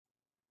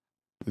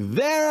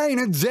There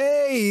ain't a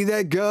day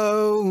that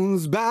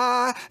goes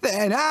by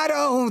that I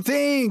don't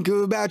think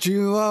about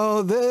you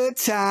all the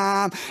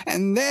time.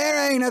 And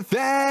there ain't a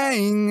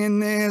thing in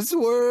this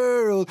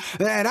world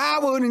that I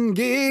wouldn't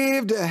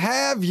give to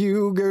have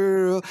you,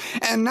 girl.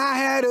 And I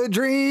had a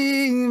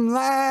dream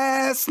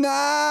last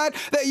night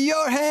that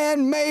your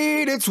hand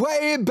made its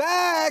way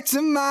back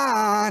to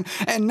mine.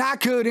 And I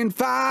couldn't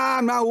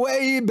find my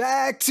way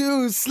back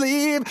to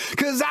sleep,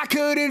 'cause I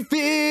couldn't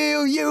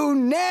feel you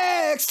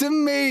next to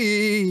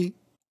me.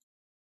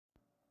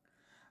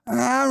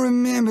 I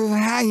remember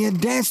how you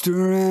danced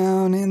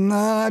around in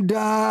the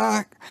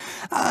dark,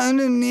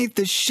 underneath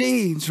the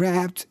sheets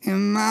wrapped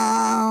in my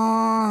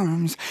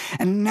arms.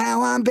 And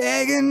now I'm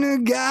begging to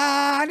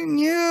God, and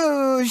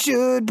you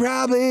should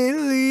probably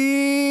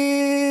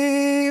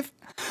leave.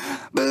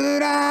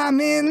 But I'm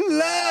in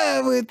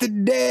love with the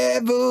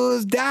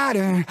devil's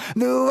daughter.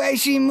 The way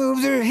she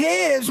moves her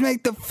hips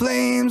make the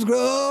flames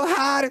grow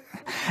hotter.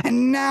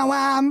 And now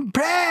I'm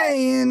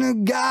praying to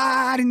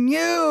God, and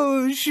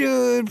you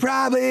should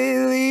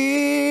probably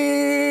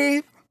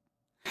leave.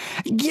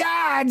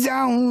 God,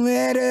 don't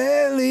let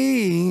her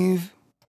leave.